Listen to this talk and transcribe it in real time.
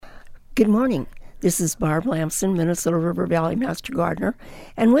Good morning. This is Barb Lamson, Minnesota River Valley Master Gardener.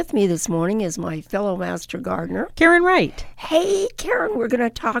 And with me this morning is my fellow Master Gardener, Karen Wright. Hey, Karen, we're going to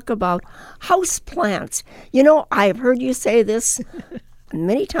talk about houseplants. You know, I've heard you say this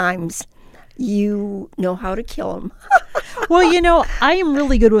many times. You know how to kill them. Well, I am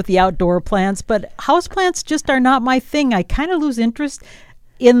really good with the outdoor plants, but houseplants just are not my thing. I kind of lose interest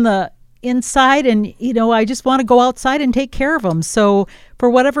in the inside, and I just want to go outside and take care of them. So for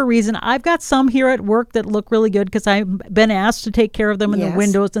whatever reason, I've got some here at work that look really good because I've been asked to take care of them in the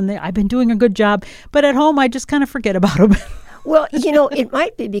windows, and I've been doing a good job. But at home, I just kind of forget about them. Well, it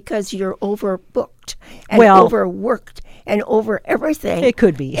might be because you're overbooked and overworked and over everything. It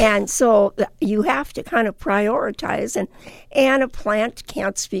could be. And so you have to kind of prioritize, and a plant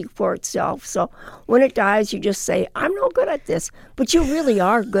can't speak for itself. So when it dies, you just say, I'm no good at this. But you really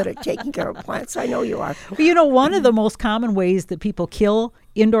are good at taking care of plants. I know you are. Well, one of the most common ways that people kill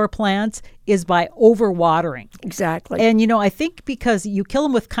indoor plants is by overwatering. Exactly. And, I think because you kill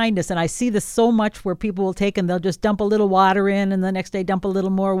them with kindness, and I see this so much where people will take and they'll just dump a little water in, and the next day dump a little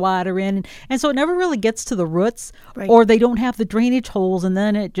more water in. And so it never really gets to the roots, right. Or they don't have the drainage holes, and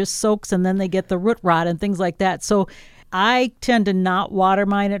then it just soaks, and then they get the root rot and things like that. So I tend to not water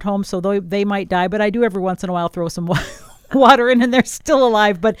mine at home, so they might die, but I do every once in a while throw some water in, and they're still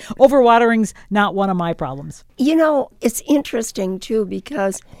alive. But overwatering's not one of my problems. It's interesting, too,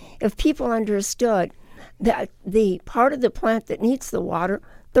 because if people understood that the part of the plant that needs the water,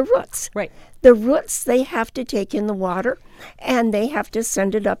 the roots. Right. The roots, they have to take in the water, and they have to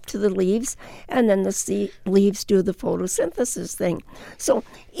send it up to the leaves, and then the leaves do the photosynthesis thing. So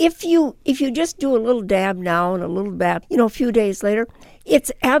if you just do a little dab now and a little dab, a few days later,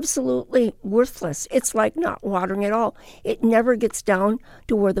 it's absolutely worthless. It's like not watering at all. It never gets down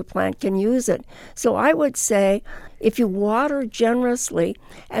to where the plant can use it. So I would say if you water generously,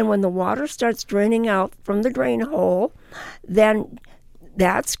 and when the water starts draining out from the drain hole, then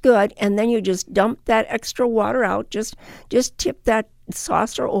that's good. And then you just dump that extra water out. Just tip that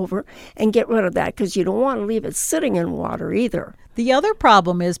saucer over and get rid of that, because you don't want to leave it sitting in water either. The other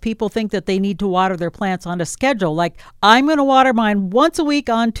problem is people think that they need to water their plants on a schedule. Like, I'm going to water mine once a week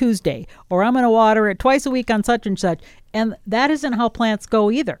on Tuesday, or I'm going to water it twice a week on such and such. And that isn't how plants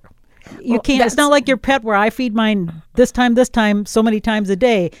go either. You can't. It's not like your pet where I feed mine this time, so many times a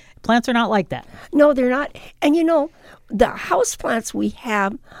day. Plants are not like that. No, they're not. And the houseplants we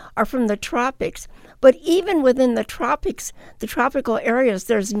have are from the tropics. But even within the tropics, the tropical areas,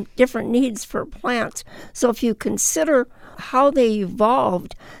 there's different needs for plants. So if you consider how they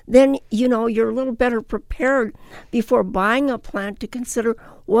evolved, then, you're a little better prepared before buying a plant to consider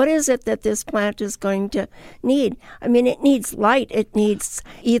what is it that this plant is going to need. I mean, it needs light. It needs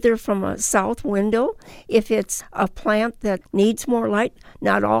either from a south window. If it's a plant that needs more light,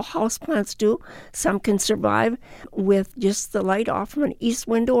 not all houseplants do. Some can survive with just the light off from an east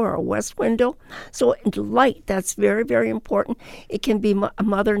window or a west window. So light, that's very, very important. It can be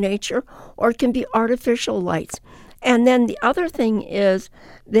Mother Nature, or it can be artificial lights. And then the other thing is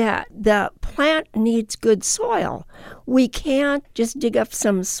that the plant needs good soil. We can't just dig up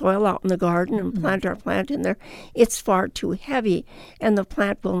some soil out in the garden and plant our plant in there. It's far too heavy, and the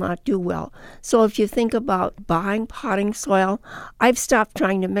plant will not do well. So if you think about buying potting soil, I've stopped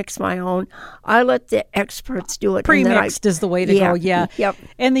trying to mix my own. I let the experts do it. Pre-mixed is the way to go, yeah. Yep.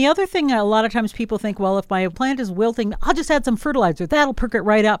 And the other thing, a lot of times people think, well, if my plant is wilting, I'll just add some fertilizer. That'll perk it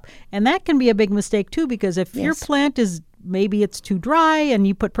right up. And that can be a big mistake, too, because if your plant is, maybe it's too dry and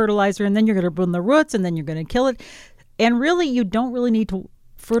you put fertilizer, and then you're going to burn the roots, and then you're going to kill it. And really, you don't really need to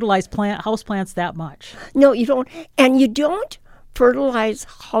fertilize houseplants that much. No, you don't. And you don't fertilize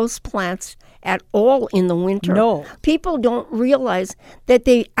houseplants at all in the winter. No. People don't realize that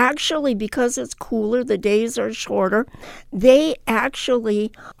they actually, because it's cooler, the days are shorter, they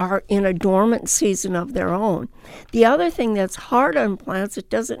actually are in a dormant season of their own. The other thing that's hard on plants, it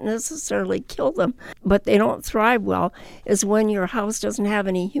doesn't necessarily kill them, but they don't thrive well, is when your house doesn't have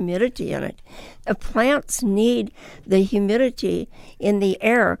any humidity in it. Plants need the humidity in the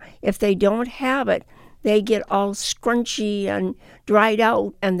air. If they don't have it, they get all scrunchy and dried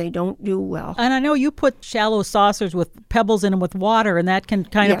out, and they don't do well. And I know you put shallow saucers with pebbles in them with water, and that can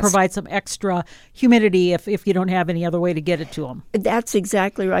kind of provide some extra humidity if you don't have any other way to get it to them. That's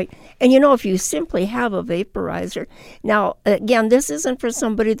exactly right. And if you simply have a vaporizer. Now, again, this isn't for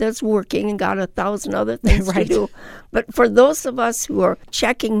somebody that's working and got 1,000 other things right. to do. But for those of us who are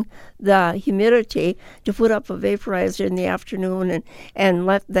checking the humidity, to put up a vaporizer in the afternoon and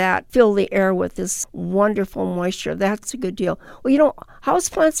let that fill the air with this wonderful moisture. That's a good deal. Well,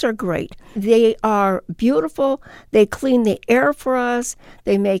 houseplants are great. They are beautiful. They clean the air for us.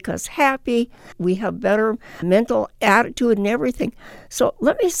 They make us happy. We have better mental attitude and everything. So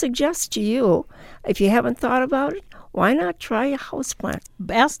let me suggest to you, if you haven't thought about it, why not try a houseplant?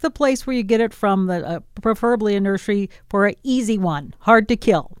 Ask the place where you get it from, preferably a nursery, for an easy one, hard to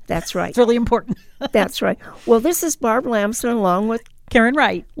kill. That's right. It's really important. That's right. Well, this is Barb Lamson along with Karen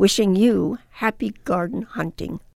Wright, wishing you happy garden hunting.